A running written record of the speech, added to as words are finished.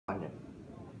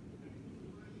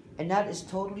and that is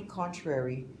totally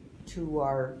contrary to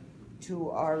our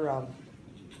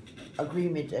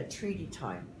agreement at treaty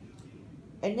time.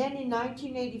 And then in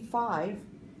 1985,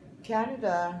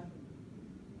 Canada,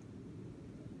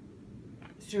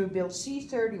 through Bill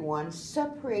C-31,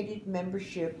 separated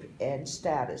membership and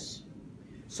status.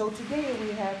 So today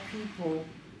we have people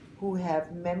who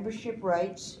have membership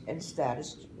rights and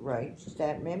status rights,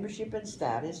 membership and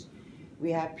status.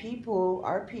 We have people,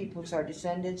 our peoples, our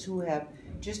descendants, who have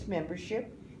just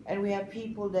membership, and we have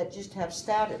people that just have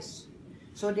status.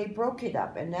 So they broke it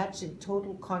up, and that's in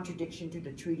total contradiction to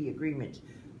the treaty agreement,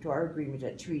 to our agreement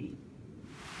at treaty.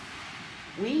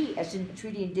 We, as in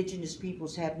treaty Indigenous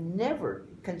peoples, have never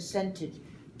consented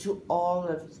to all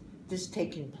of this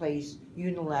taking place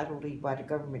unilaterally by the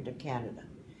government of Canada.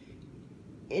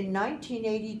 In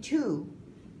 1982,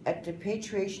 at the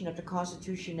patriation of the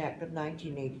Constitution Act of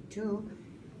 1982,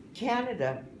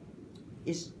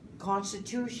 Canada's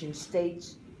Constitution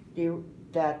states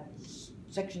that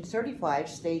Section 35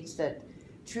 states that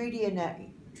treaty and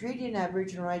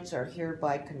Aboriginal rights are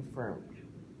hereby confirmed,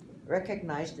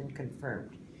 recognized and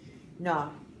confirmed.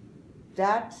 Now,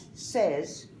 that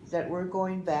says that we're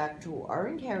going back to our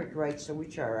inherent rights,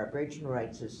 which are Aboriginal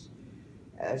rights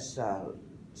as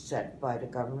set by the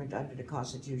government under the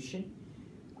Constitution,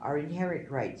 our inherent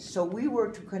rights. So we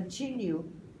were to continue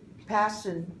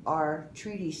passing our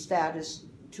treaty status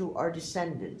to our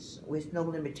descendants with no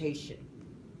limitation.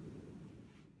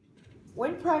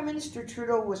 When Prime Minister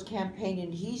Trudeau was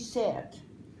campaigning, he said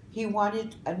he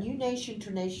wanted a new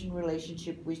nation-to-nation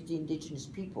relationship with the Indigenous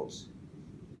peoples.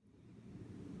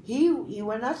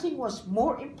 Nothing was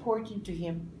more important to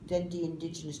him than the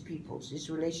Indigenous peoples, his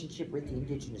relationship with the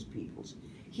Indigenous peoples.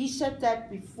 He said that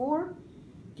before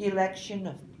the election,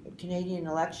 of Canadian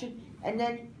election, and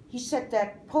then he said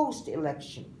that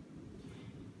post-election.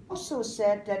 Also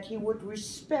said that he would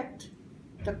respect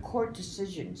the court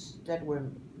decisions that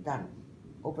were done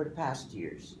over the past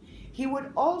years. He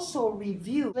would also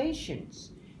review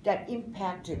legislations that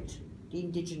impacted the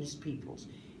Indigenous peoples.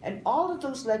 And all of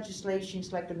those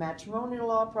legislations, like the Matrimonial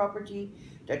Law Property,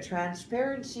 the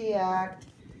Transparency Act,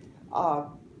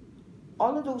 all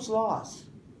of those laws,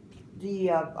 the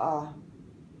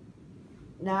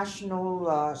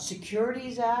National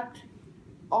Securities Act,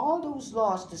 all those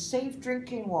laws, the Safe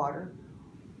Drinking Water,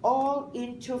 all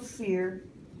interfere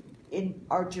in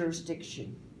our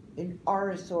jurisdiction, in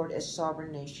our authority as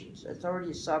sovereign nations,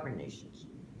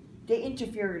 They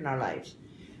interfere in our lives.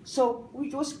 So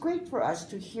it was great for us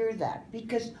to hear that,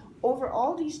 because over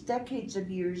all these decades of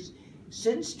years,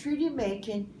 since treaty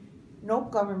making, no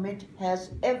government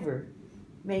has ever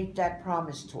made that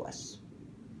promise to us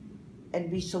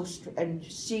and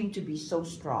seem to be so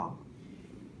strong.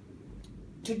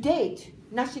 To date,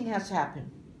 nothing has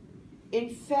happened. In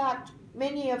fact,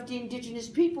 many of the Indigenous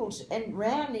peoples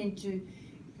ran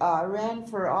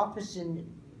for office in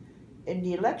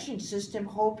the election system,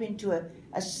 hoping to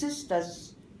assist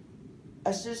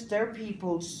their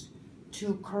peoples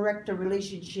to correct the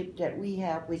relationship that we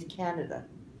have with Canada,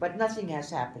 but nothing has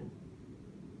happened.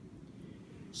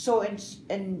 So,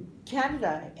 and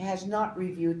Canada has not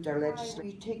reviewed their legislation.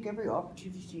 We take every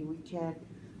opportunity we can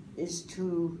is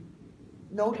to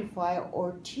notify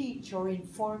or teach or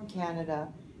inform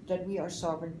Canada that we are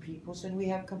sovereign peoples and we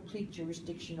have complete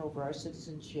jurisdiction over our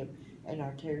citizenship and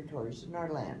our territories and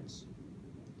our lands.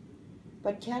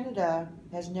 But Canada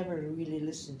has never really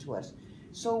listened to us.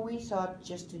 So we thought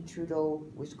Justin Trudeau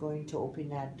was going to open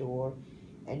that door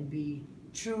and be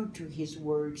true to his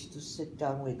words to sit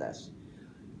down with us.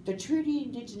 The Treaty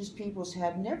Indigenous peoples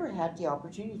have never had the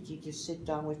opportunity to sit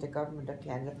down with the Government of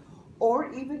Canada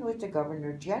or even with the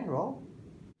Governor General,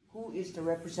 who is the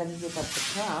representative of the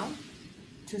Crown,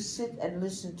 to sit and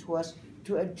listen to us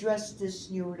to address this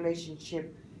new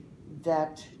relationship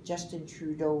that Justin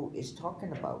Trudeau is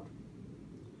talking about.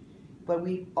 But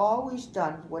we've always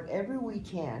done whatever we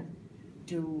can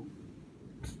to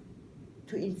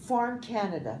inform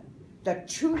Canada the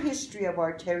true history of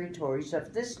our territories,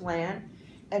 of this land,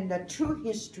 and the true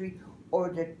history or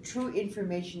the true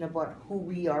information about who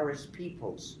we are as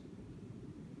peoples.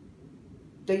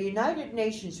 The United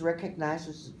Nations recognizes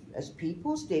us as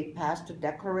peoples. They passed a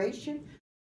declaration.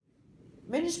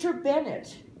 Minister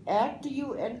Bennett at the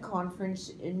UN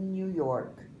conference in New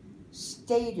York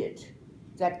stated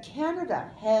that Canada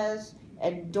has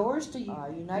endorsed the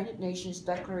United Nations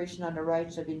Declaration on the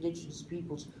Rights of Indigenous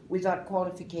Peoples without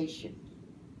qualification.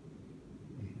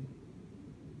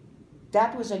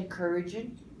 That was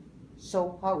encouraging.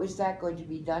 So how is that going to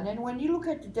be done? And when you look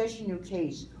at the Deschenaux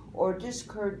case, or this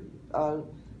current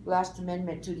last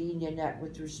amendment to the Indian Act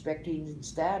with respect to Indian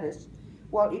status,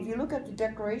 Well, if you look at the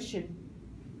Declaration,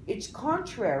 it's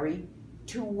contrary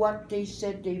to what they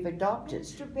said they've adopted.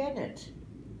 Mr. Bennett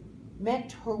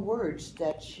meant her words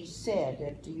that she said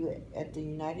at the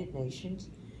United Nations,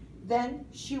 then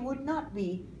she would not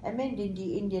be amending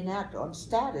the Indian Act on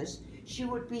status. She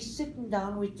would be sitting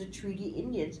down with the treaty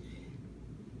Indians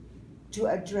to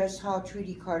address how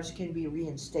treaty cards can be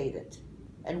reinstated,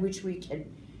 and which we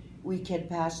can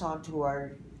pass on to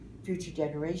our future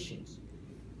generations.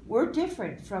 We're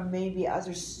different from maybe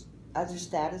other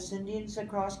status Indians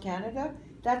across Canada.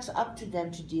 That's up to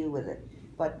them to deal with it.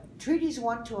 But Treaties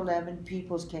 1 to 11,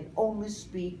 peoples can only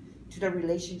speak to the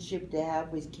relationship they have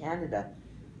with Canada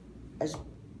as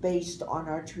based on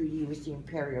our treaty with the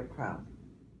Imperial Crown.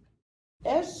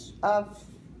 As of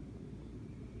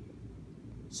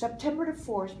September the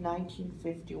 4th,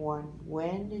 1951,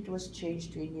 when it was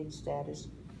changed to Indian status,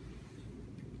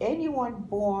 anyone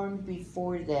born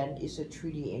before then is a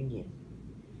treaty Indian.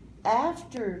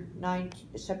 After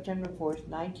September 4th,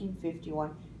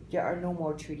 1951, there are no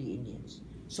more treaty Indians.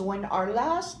 So when our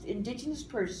last Indigenous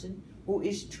person who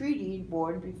is treaty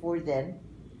born before then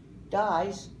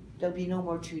dies, there'll be no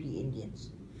more treaty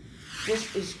Indians.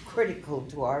 This is critical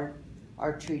to our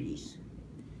treaties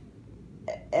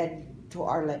and to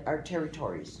our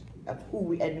territories of who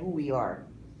we are.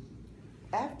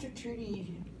 After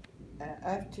treaty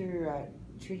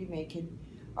making,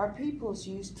 our peoples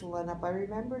used to line up. I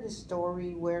remember the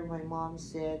story where my mom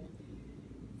said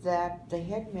that the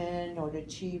headman or the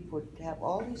chief would have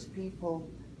all these people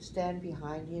stand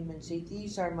behind him and say,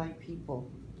 "These are my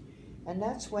people." And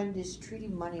that's when this treaty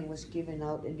money was given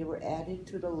out and they were added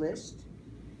to the list.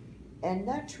 And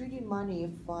that treaty money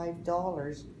of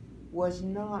 $5 was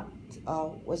not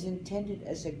was intended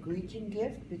as a greeting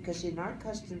gift, because in our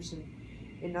customs and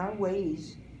in our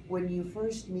ways, when you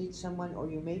first meet someone or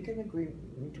you make an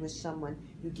agreement with someone,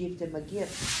 you give them a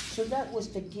gift. So that was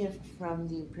the gift from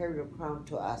the Imperial Crown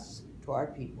to us, to our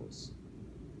peoples.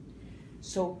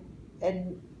 So,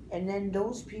 and then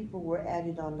those people were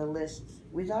added on the list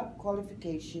without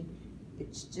qualification.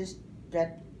 It's just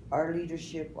that our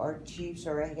leadership, our chiefs,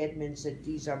 or our headmen said,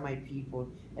 "These are my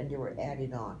people," and they were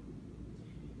added on.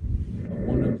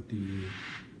 One of the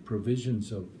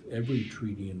provisions of every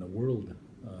treaty in the world,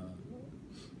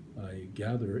 I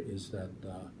gather, is that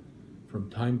from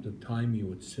time to time you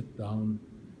would sit down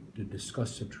to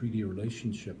discuss a treaty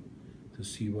relationship to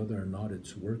see whether or not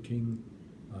it's working,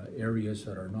 areas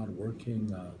that are not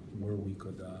working, where we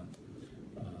could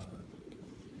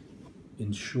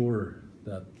ensure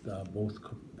that both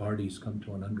parties come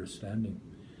to an understanding.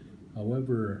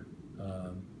 However,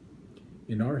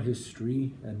 in our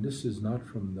history, and this is not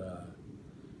from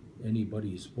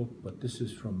anybody's book, but this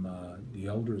is from the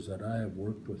elders that I have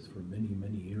worked with for many,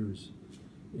 many years,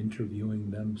 interviewing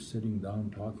them, sitting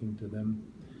down, talking to them.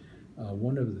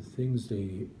 One of the things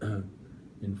they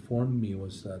informed me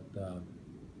was that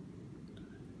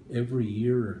every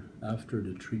year after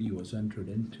the treaty was entered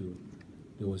into,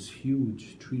 there was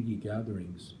huge treaty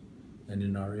gatherings. And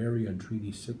in our area in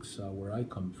Treaty 6, where I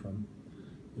come from,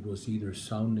 it was either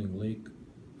Sounding Lake,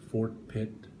 Fort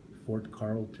Pitt, Fort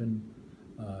Carlton,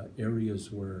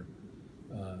 areas where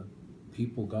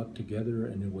people got together,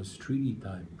 and it was treaty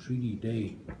time, treaty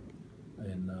day.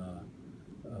 And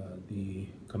the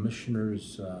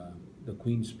commissioners, the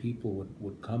Queen's people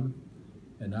would come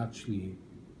and actually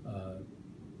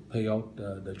pay out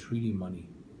the treaty money.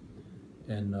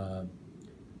 And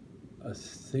a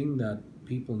thing that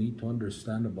people need to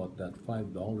understand about that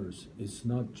 $5, it's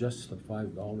not just the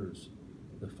 $5.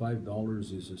 The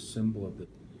 $5 is a symbol of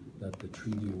that the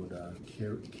treaty would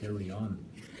carry on.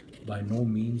 By no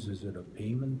means is it a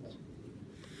payment,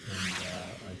 and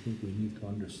I think we need to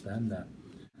understand that.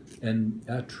 And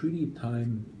at treaty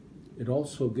time, it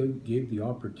also gave the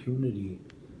opportunity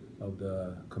of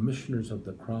the commissioners of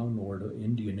the Crown or the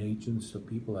Indian agents, the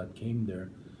people that came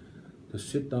there, to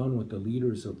sit down with the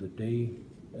leaders of the day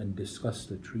and discuss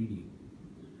the treaty.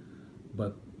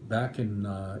 But back in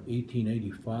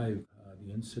 1885,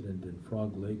 the incident in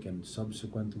Frog Lake and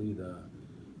subsequently the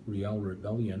Riel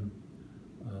Rebellion,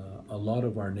 a lot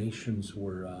of our nations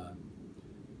were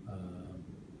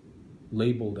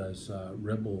labeled as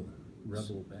rebel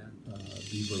band.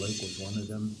 Beaver Lake was one of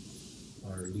them.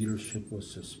 Our leadership was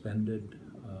suspended.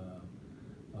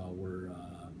 Our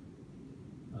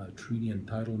treaty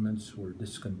entitlements were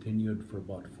discontinued for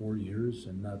about 4 years,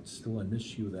 and that's still an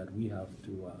issue that we have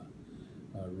to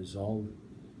resolve.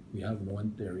 We haven't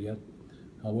went there yet.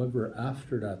 However,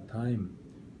 after that time,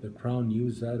 the Crown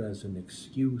used that as an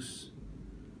excuse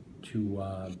to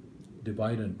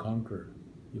divide and conquer.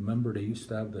 You remember they used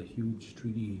to have the huge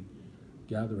treaty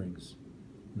gatherings,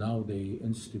 now they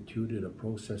instituted a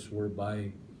process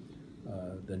whereby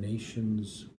the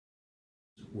nations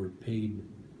were paid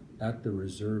at the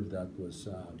reserve that was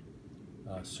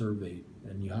surveyed.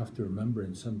 And you have to remember,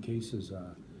 in some cases,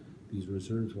 these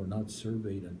reserves were not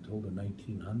surveyed until the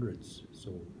 1900s.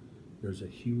 So there's a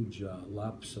huge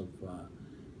lapse of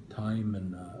time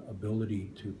and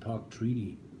ability to talk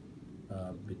treaty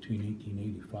between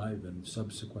 1885 and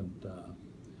subsequent,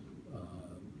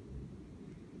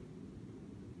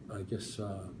 I guess,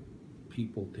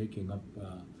 people taking up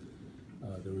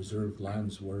the reserved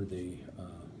lands where they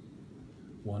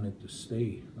wanted to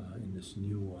stay in this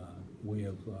new way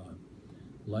of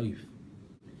life.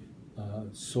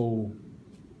 So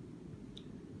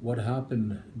what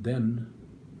happened then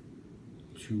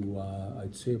to,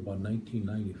 I'd say about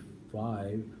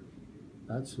 1995,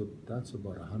 that's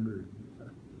about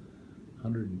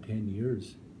 110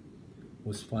 years,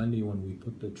 was finally when we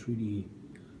put the treaty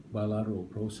bilateral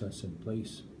process in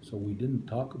place. So we didn't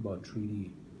talk about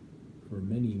treaty for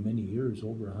many, many years,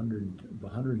 over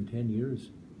 110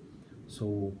 years.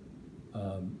 So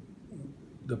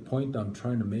the point I'm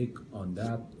trying to make on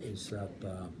that is that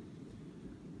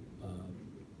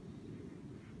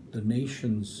the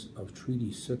nations of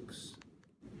Treaty 6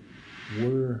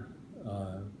 were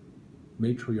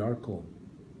matriarchal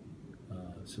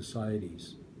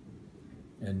societies,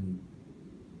 and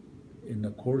in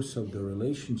the course of the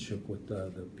relationship with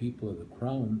the people of the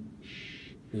Crown,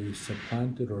 they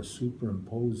supplanted or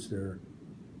superimposed their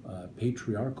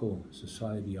patriarchal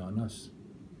society on us,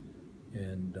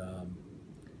 and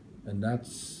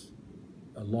that's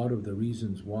a lot of the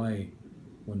reasons why,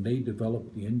 when they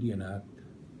developed the Indian Act,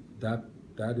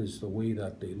 that is the way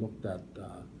that they looked at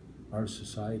our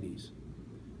societies.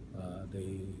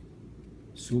 They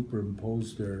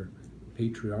superimposed their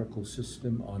patriarchal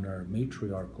system on our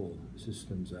matriarchal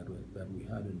systems that we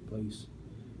had in place,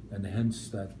 and hence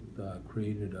that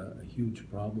created a huge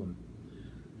problem.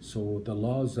 So the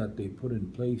laws that they put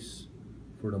in place,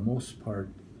 for the most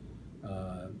part,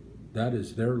 that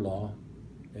is their law,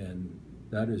 and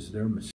that is their mistake.